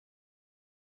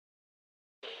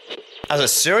As a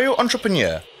serial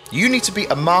entrepreneur, you need to be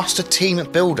a master team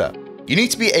builder. You need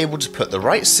to be able to put the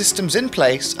right systems in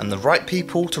place and the right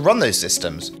people to run those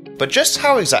systems. But just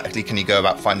how exactly can you go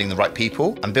about finding the right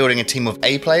people and building a team of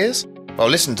A players? Well,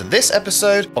 listen to this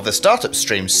episode of the Startup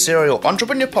Stream Serial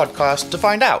Entrepreneur Podcast to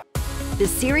find out. The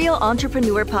Serial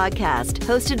Entrepreneur Podcast,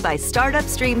 hosted by Startup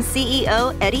Stream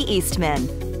CEO Eddie Eastman.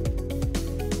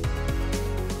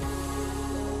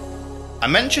 I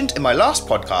mentioned in my last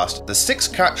podcast the 6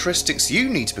 characteristics you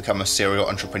need to become a serial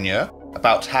entrepreneur,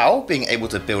 about how being able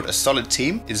to build a solid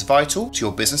team is vital to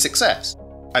your business success.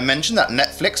 I mentioned that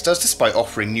Netflix does this by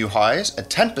offering new hires a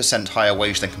 10% higher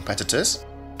wage than competitors.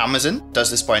 Amazon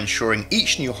does this by ensuring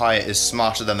each new hire is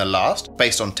smarter than the last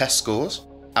based on test scores.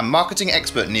 And marketing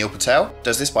expert Neil Patel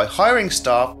does this by hiring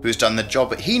staff who's done the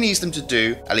job that he needs them to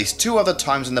do at least 2 other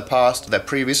times in the past to their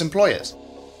previous employers.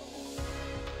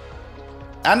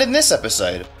 And in this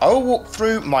episode, I will walk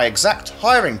through my exact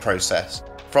hiring process,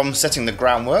 from setting the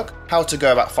groundwork, how to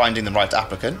go about finding the right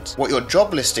applicant, what your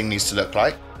job listing needs to look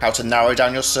like, how to narrow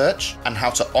down your search, and how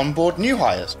to onboard new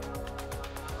hires.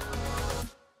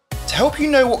 To help you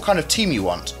know what kind of team you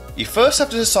want, you first have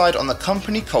to decide on the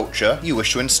company culture you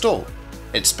wish to install.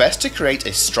 It's best to create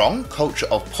a strong culture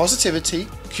of positivity,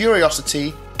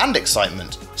 curiosity, and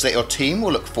excitement so that your team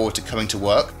will look forward to coming to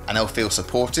work and they'll feel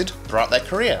supported throughout their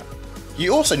career.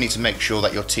 You also need to make sure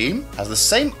that your team has the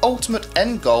same ultimate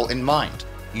end goal in mind.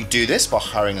 You do this by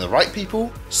hiring the right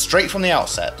people straight from the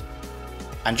outset.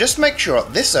 And just make sure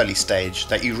at this early stage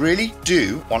that you really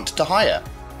do want to hire.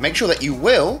 Make sure that you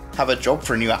will have a job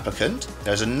for a new applicant,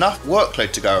 there's enough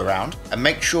workload to go around, and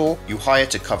make sure you hire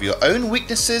to cover your own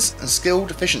weaknesses and skill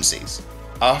deficiencies.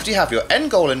 After you have your end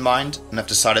goal in mind and have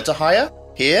decided to hire,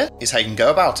 here is how you can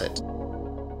go about it.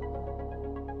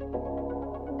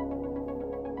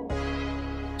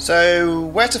 So,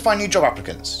 where to find new job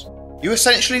applicants? You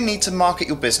essentially need to market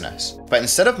your business, but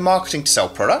instead of marketing to sell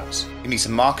products, you need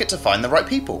to market to find the right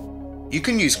people. You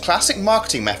can use classic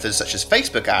marketing methods such as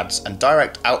Facebook ads and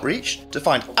direct outreach to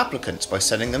find applicants by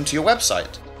sending them to your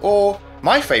website. Or,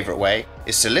 my favourite way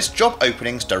is to list job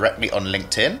openings directly on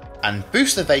LinkedIn and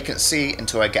boost the vacancy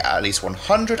until I get at least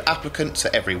 100 applicants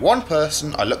for every 1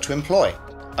 person I look to employ.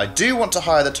 I do want to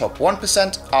hire the top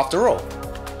 1% after all.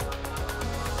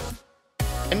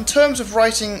 In terms of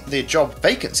writing the job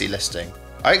vacancy listing,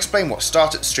 I explain what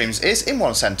Startup Streams is in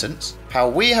 1 sentence, how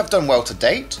we have done well to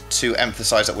date to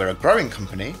emphasise that we're a growing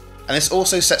company, and this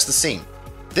also sets the scene.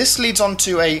 This leads on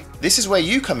to a "this is where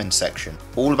you come in" section,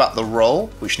 all about the role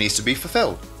which needs to be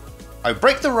fulfilled. I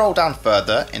break the role down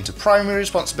further into primary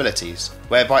responsibilities,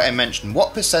 whereby I mention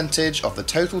what percentage of the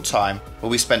total time will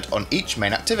be spent on each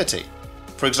main activity.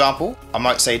 For example, I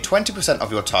might say 20%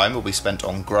 of your time will be spent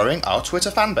on growing our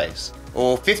Twitter fanbase,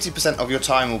 or 50% of your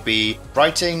time will be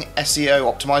writing SEO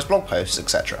optimized blog posts,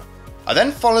 etc. I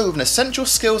then follow with an essential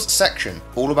skills section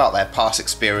all about their past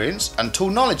experience and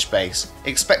tool knowledge base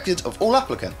expected of all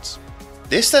applicants.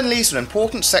 This then leads to an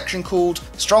important section called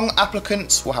Strong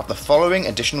Applicants will have the following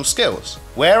additional skills,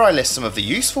 where I list some of the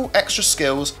useful extra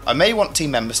skills I may want team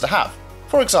members to have.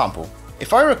 For example,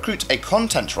 if I recruit a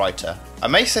content writer, I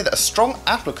may say that a strong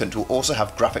applicant will also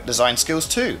have graphic design skills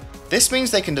too. This means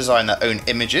they can design their own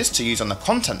images to use on the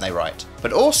content they write,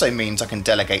 but also means I can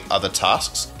delegate other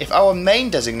tasks if our main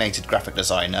designated graphic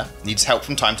designer needs help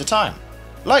from time to time.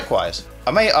 Likewise,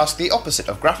 I may ask the opposite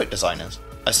of graphic designers.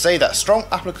 I say that strong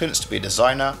applicants to be a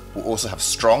designer will also have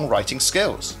strong writing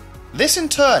skills. This in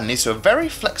turn leads to a very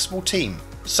flexible team,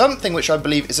 something which I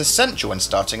believe is essential when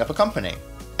starting up a company.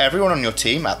 Everyone on your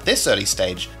team at this early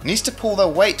stage needs to pull their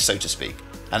weight, so to speak,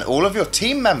 and all of your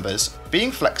team members being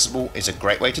flexible is a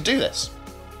great way to do this.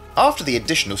 After the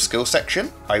additional skill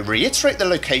section, I reiterate the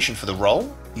location for the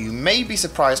role. You may be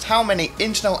surprised how many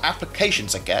internal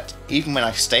applications I get, even when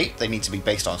I state they need to be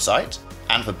based on site,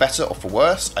 and for better or for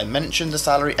worse, I mention the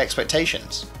salary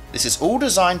expectations. This is all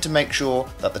designed to make sure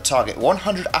that the target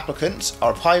 100 applicants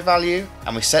are of high value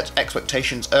and we set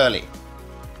expectations early.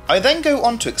 I then go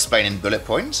on to explain in bullet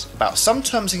points about some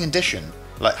terms and conditions,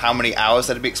 like how many hours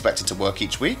they'd be expected to work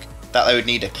each week, that they would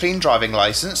need a clean driving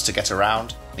license to get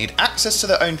around, need access to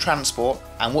their own transport,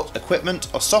 and what equipment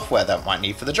or software they might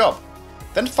need for the job.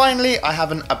 Then finally, I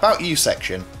have an About You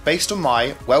section based on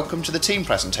my Welcome to the Team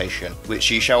presentation, which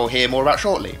you shall hear more about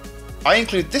shortly. I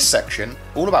include this section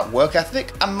all about work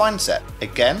ethic and mindset,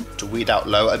 again to weed out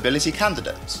lower ability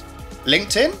candidates.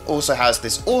 LinkedIn also has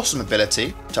this awesome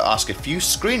ability to ask a few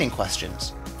screening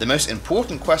questions. The most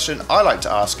important question I like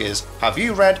to ask is, have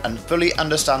you read and fully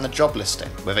understand the job listing,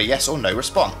 with a yes or no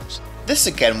response? This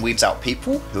again weeds out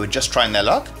people who are just trying their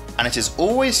luck and it is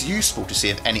always useful to see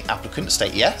if any applicants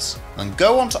state yes, and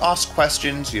go on to ask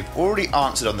questions you've already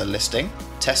answered on the listing,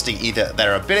 testing either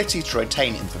their ability to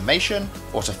retain information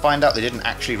or to find out they didn't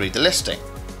actually read the listing.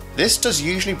 This does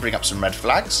usually bring up some red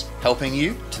flags, helping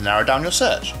you to narrow down your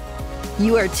search.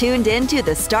 You are tuned in to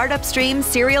the Startup Stream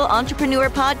Serial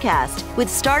Entrepreneur Podcast with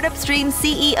Startup Stream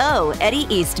CEO Eddie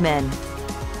Eastman.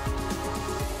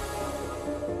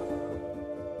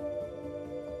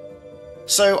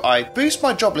 So I boost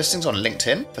my job listings on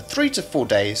LinkedIn for 3 to 4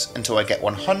 days until I get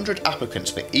 100 applicants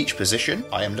for each position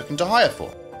I am looking to hire for.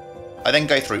 I then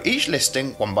go through each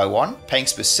listing one by one, paying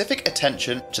specific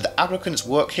attention to the applicant's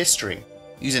work history.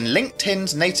 Using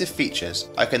LinkedIn's native features,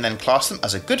 I can then class them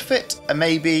as a good fit, a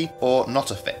maybe, or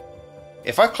not a fit.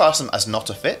 If I class them as not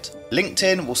a fit,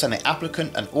 LinkedIn will send the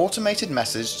applicant an automated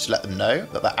message to let them know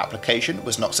that their application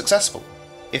was not successful.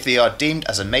 If they are deemed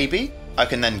as a maybe, I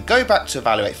can then go back to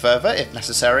evaluate further if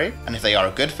necessary, and if they are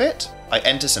a good fit, I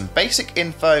enter some basic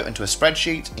info into a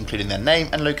spreadsheet including their name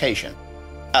and location.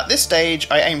 At this stage,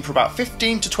 I aim for about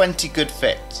 15 to 20 good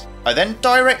fits. I then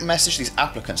direct message these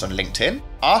applicants on LinkedIn,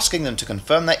 asking them to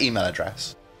confirm their email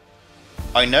address.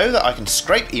 I know that I can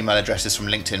scrape email addresses from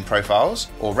LinkedIn profiles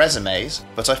or resumes,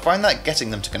 but I find that getting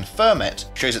them to confirm it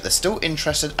shows that they're still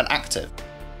interested and active.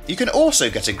 You can also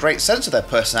get a great sense of their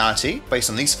personality based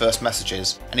on these first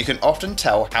messages, and you can often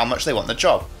tell how much they want the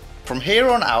job. From here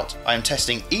on out, I am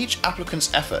testing each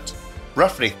applicant's effort.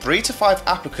 Roughly 3 to 5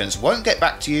 applicants won't get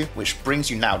back to you, which brings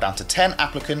you now down to 10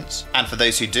 applicants, and for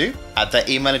those who do, add their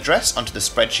email address onto the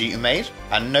spreadsheet you made,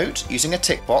 and note using a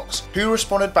tick box who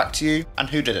responded back to you and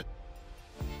who didn't.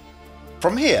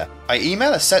 From here, I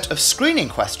email a set of screening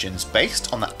questions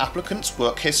based on the applicant's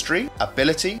work history,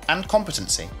 ability, and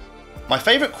competency. My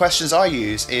favourite questions I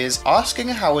use is asking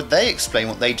how would they explain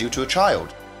what they do to a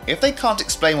child. If they can't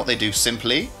explain what they do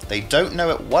simply, they don't know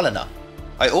it well enough.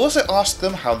 I also ask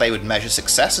them how they would measure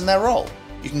success in their role.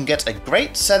 You can get a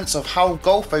great sense of how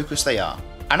goal-focused they are.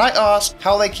 And I ask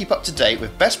how they keep up to date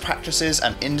with best practices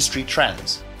and industry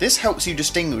trends. This helps you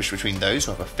distinguish between those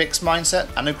who have a fixed mindset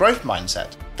and a growth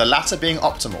mindset, the latter being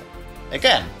optimal.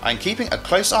 Again, I'm keeping a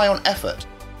close eye on effort.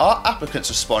 Are applicants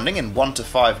responding in 1 to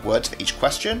 5 words for each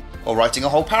question, or writing a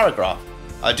whole paragraph?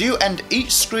 I do end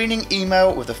each screening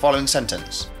email with the following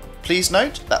sentence. Please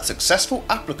note that successful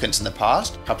applicants in the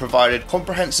past have provided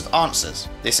comprehensive answers.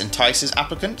 This entices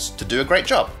applicants to do a great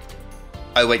job.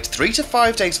 I wait 3 to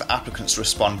 5 days for applicants to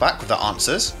respond back with their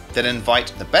answers, then invite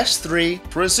the best 3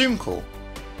 for a Zoom call.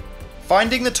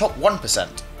 Finding the top 1%.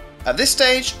 At this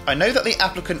stage, I know that the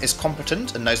applicant is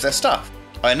competent and knows their stuff.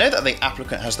 I know that the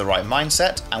applicant has the right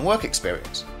mindset and work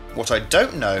experience. What I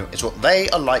don't know is what they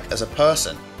are like as a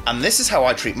person, and this is how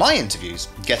I treat my interviews,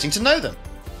 getting to know them.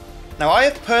 Now, I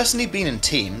have personally been in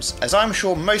teams, as I'm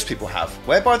sure most people have,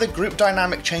 whereby the group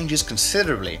dynamic changes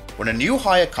considerably when a new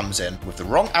hire comes in with the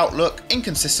wrong outlook,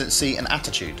 inconsistency, and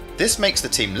attitude. This makes the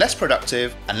team less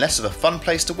productive and less of a fun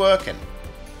place to work in.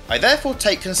 I therefore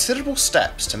take considerable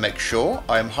steps to make sure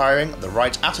I am hiring the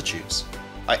right attitudes.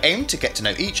 I aim to get to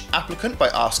know each applicant by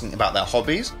asking about their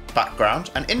hobbies,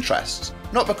 background, and interests.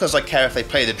 Not because I care if they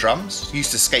play the drums,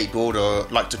 used to skateboard, or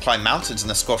like to climb mountains in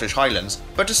the Scottish Highlands,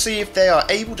 but to see if they are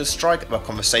able to strike up a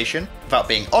conversation without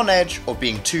being on edge or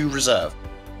being too reserved.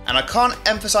 And I can't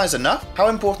emphasize enough how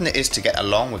important it is to get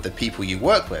along with the people you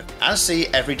work with and see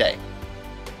every day.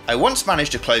 I once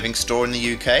managed a clothing store in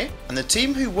the UK, and the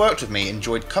team who worked with me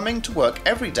enjoyed coming to work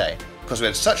every day because we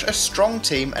had such a strong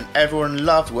team and everyone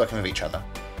loved working with each other.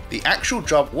 The actual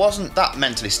job wasn't that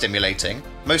mentally stimulating.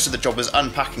 Most of the job was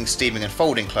unpacking, steaming and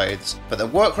folding clothes, but the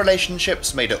work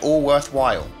relationships made it all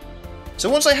worthwhile. So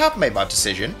once I have made my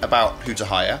decision about who to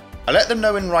hire, I let them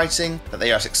know in writing that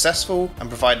they are successful and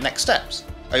provide next steps.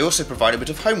 I also provide a bit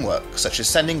of homework, such as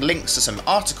sending links to some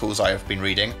articles I have been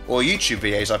reading or YouTube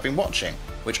videos I've been watching,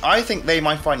 which I think they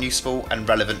might find useful and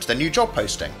relevant to their new job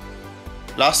posting.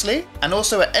 Lastly, and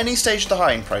also at any stage of the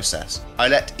hiring process, I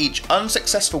let each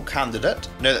unsuccessful candidate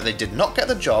know that they did not get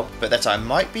the job, but that I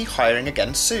might be hiring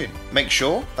again soon. Make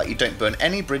sure that you don't burn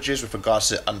any bridges with regards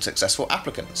to unsuccessful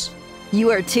applicants. You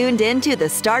are tuned in to the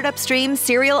Startup Stream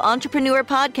Serial Entrepreneur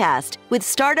Podcast with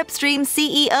Startup Stream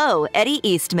CEO Eddie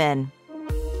Eastman.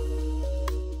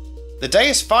 The day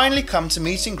has finally come to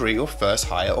meet and greet your first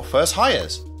hire or first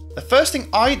hires. The first thing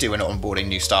I do when onboarding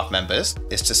new staff members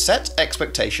is to set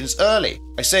expectations early.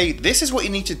 I say this is what you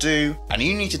need to do and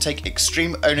you need to take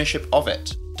extreme ownership of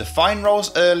it. Define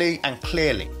roles early and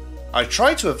clearly. I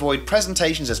try to avoid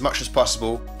presentations as much as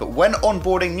possible, but when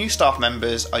onboarding new staff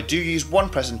members, I do use one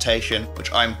presentation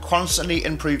which I am constantly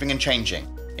improving and changing.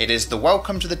 It is the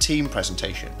Welcome to the Team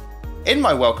presentation. In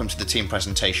my welcome to the team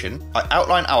presentation, I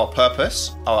outline our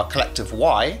purpose, our collective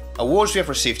why, awards we have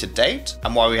received to date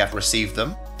and why we have received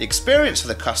them, the experience for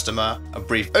the customer, a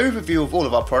brief overview of all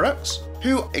of our products,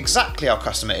 who exactly our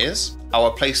customer is, our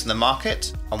place in the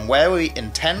market, and where we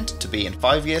intend to be in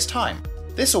 5 years' time.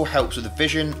 This all helps with the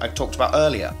vision I talked about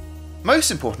earlier.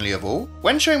 Most importantly of all,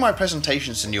 when showing my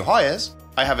presentations to new hires,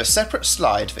 I have a separate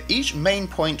slide for each main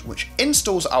point which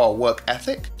installs our work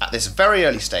ethic at this very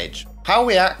early stage. How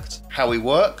we act, how we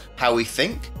work, how we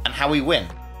think, and how we win.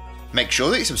 Make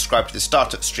sure that you subscribe to the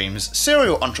Startup Streams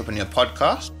Serial Entrepreneur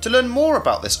podcast to learn more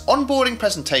about this onboarding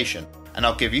presentation, and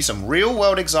I'll give you some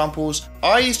real-world examples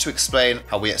I use to explain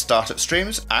how we at Startup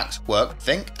Streams act, work,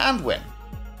 think, and win.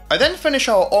 I then finish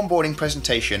our onboarding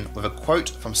presentation with a quote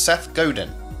from Seth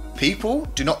Godin. People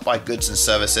do not buy goods and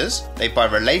services, they buy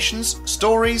relations,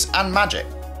 stories, and magic.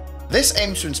 This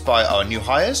aims to inspire our new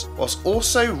hires whilst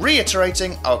also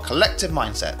reiterating our collective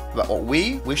mindset about what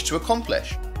we wish to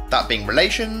accomplish, that being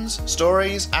relations,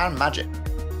 stories, and magic.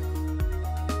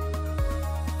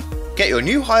 Get your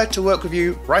new hire to work with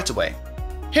you right away.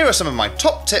 Here are some of my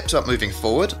top tips about moving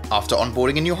forward after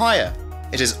onboarding a new hire.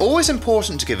 It is always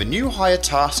important to give a new hire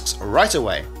tasks right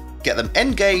away. Get them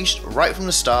engaged right from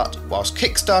the start whilst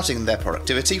kickstarting their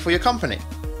productivity for your company.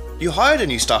 You hired a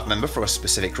new staff member for a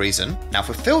specific reason, now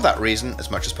fulfill that reason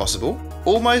as much as possible,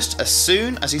 almost as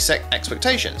soon as you set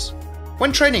expectations.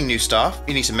 When training new staff,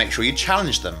 you need to make sure you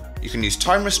challenge them. You can use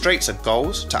time restraints or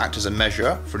goals to act as a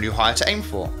measure for a new hire to aim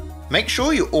for. Make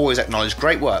sure you always acknowledge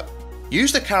great work.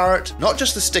 Use the carrot, not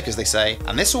just the stick as they say,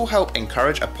 and this will help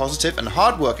encourage a positive and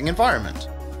hard-working environment.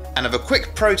 And I have a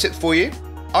quick pro tip for you.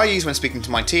 I use when speaking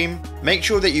to my team, make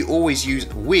sure that you always use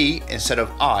we instead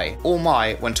of I or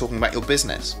my when talking about your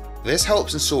business. This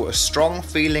helps install a strong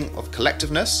feeling of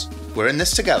collectiveness. We're in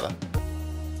this together.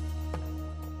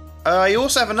 I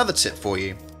also have another tip for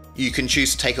you. You can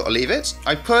choose to take it or leave it.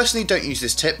 I personally don't use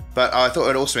this tip, but I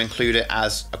thought I'd also include it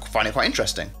as I find it quite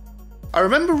interesting. I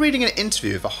remember reading an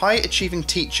interview with a high-achieving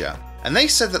teacher, and they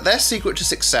said that their secret to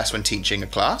success when teaching a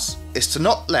class is to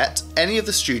not let any of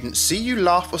the students see you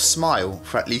laugh or smile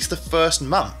for at least the first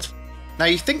month. Now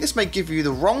you think this may give you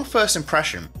the wrong first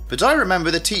impression, but I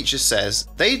remember the teacher says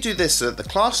they do this so that the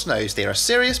class knows they are a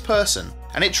serious person,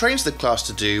 and it trains the class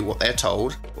to do what they are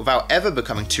told without ever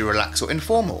becoming too relaxed or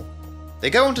informal. They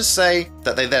go on to say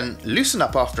that they then loosen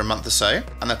up after a month or so,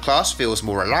 and the class feels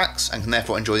more relaxed and can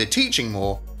therefore enjoy the teaching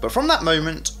more, but from that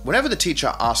moment, whenever the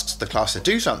teacher asks the class to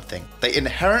do something, they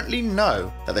inherently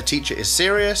know that the teacher is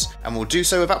serious and will do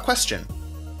so without question.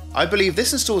 I believe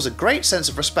this installs a great sense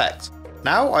of respect.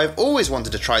 Now, I've always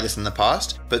wanted to try this in the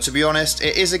past, but to be honest,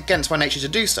 it is against my nature to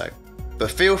do so.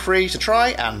 But feel free to try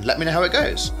and let me know how it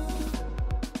goes.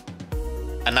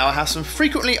 And now I have some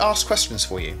frequently asked questions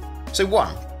for you. So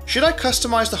 1. Should I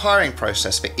customize the hiring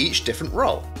process for each different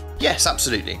role? Yes,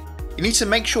 absolutely. You need to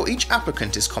make sure each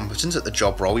applicant is competent at the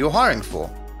job role you're hiring for.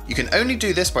 You can only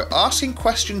do this by asking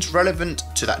questions relevant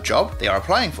to that job they are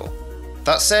applying for.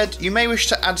 That said, you may wish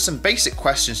to add some basic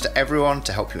questions to everyone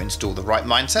to help you install the right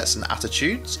mindsets and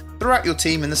attitudes throughout your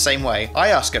team in the same way I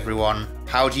ask everyone,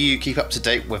 how do you keep up to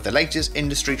date with the latest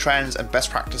industry trends and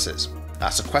best practices?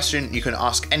 That's a question you can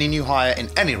ask any new hire in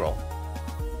any role.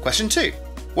 Question 2.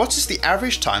 What is the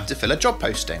average time to fill a job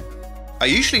posting? I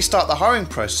usually start the hiring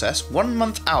process 1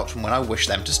 month out from when I wish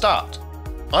them to start.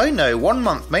 I know 1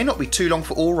 month may not be too long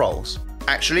for all roles.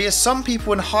 Actually, as some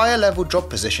people in higher level job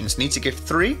positions need to give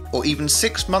 3 or even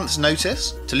 6 months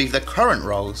notice to leave their current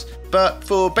roles, but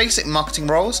for basic marketing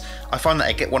roles, I find that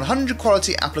I get 100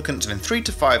 quality applicants within 3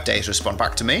 to 5 days respond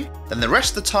back to me, then the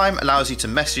rest of the time allows you to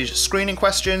message screening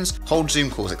questions, hold Zoom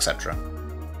calls, etc.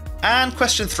 And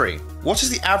question 3, what is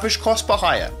the average cost per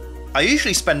hire? I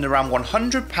usually spend around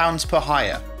 £100 per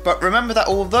hire, but remember that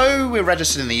although we're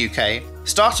registered in the UK,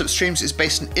 Startup Streams is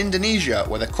based in Indonesia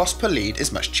where the cost per lead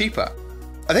is much cheaper.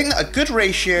 I think that a good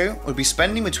ratio would be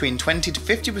spending between 20 to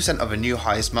 50% of a new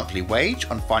hire's monthly wage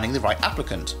on finding the right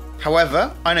applicant.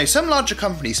 However, I know some larger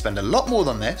companies spend a lot more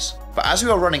than this, but as we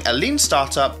are running a lean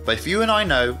startup, both you and I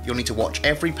know you'll need to watch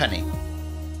every penny.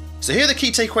 So here are the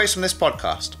key takeaways from this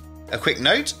podcast. A quick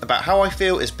note about how I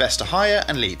feel is best to hire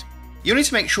and lead. You'll need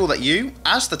to make sure that you,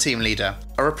 as the team leader,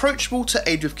 are approachable to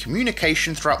aid with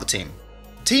communication throughout the team.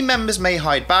 Team members may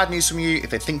hide bad news from you if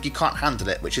they think you can't handle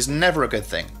it, which is never a good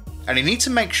thing. And you need to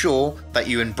make sure that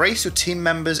you embrace your team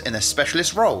members in their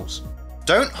specialist roles.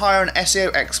 Don't hire an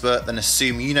SEO expert then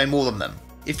assume you know more than them.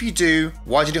 If you do,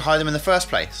 why did you hire them in the first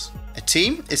place? A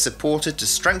team is supported to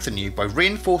strengthen you by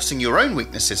reinforcing your own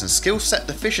weaknesses and skill set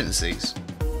deficiencies.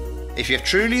 If you have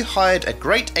truly hired a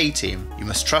great A-team, you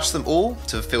must trust them all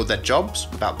to fulfill their jobs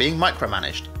without being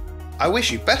micromanaged. I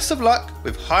wish you best of luck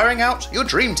with hiring out your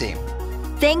dream team.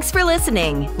 Thanks for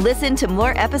listening. Listen to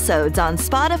more episodes on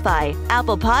Spotify,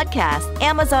 Apple Podcasts,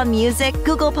 Amazon Music,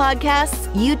 Google Podcasts,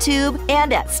 YouTube,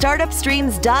 and at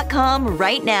startupstreams.com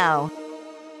right now.